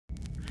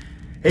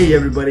Hey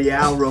everybody,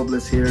 Al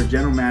Robles here,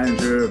 General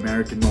Manager of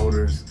American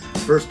Motors.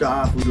 First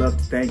off, we'd love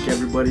to thank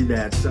everybody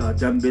that's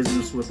done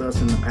business with us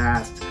in the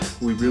past.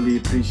 We really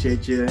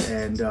appreciate you,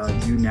 and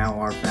you now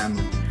are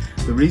family.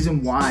 The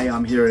reason why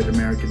I'm here at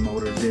American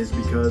Motors is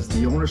because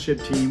the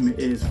ownership team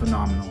is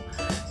phenomenal.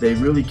 They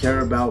really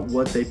care about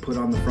what they put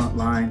on the front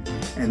line,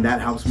 and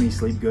that helps me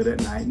sleep good at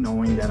night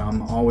knowing that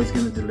I'm always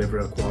going to deliver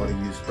a quality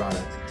used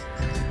product.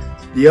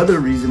 The other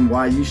reason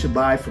why you should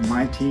buy from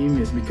my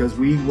team is because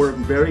we work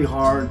very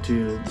hard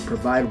to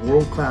provide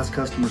world-class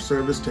customer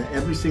service to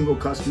every single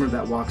customer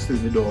that walks through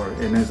the door.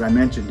 And as I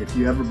mentioned, if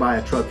you ever buy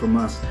a truck from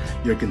us,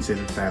 you're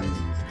considered family.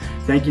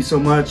 Thank you so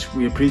much.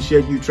 We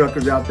appreciate you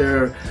truckers out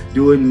there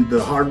doing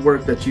the hard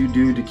work that you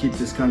do to keep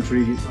this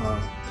country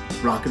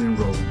rocking and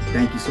rolling.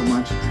 Thank you so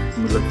much,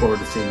 and we look forward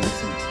to seeing you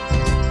soon.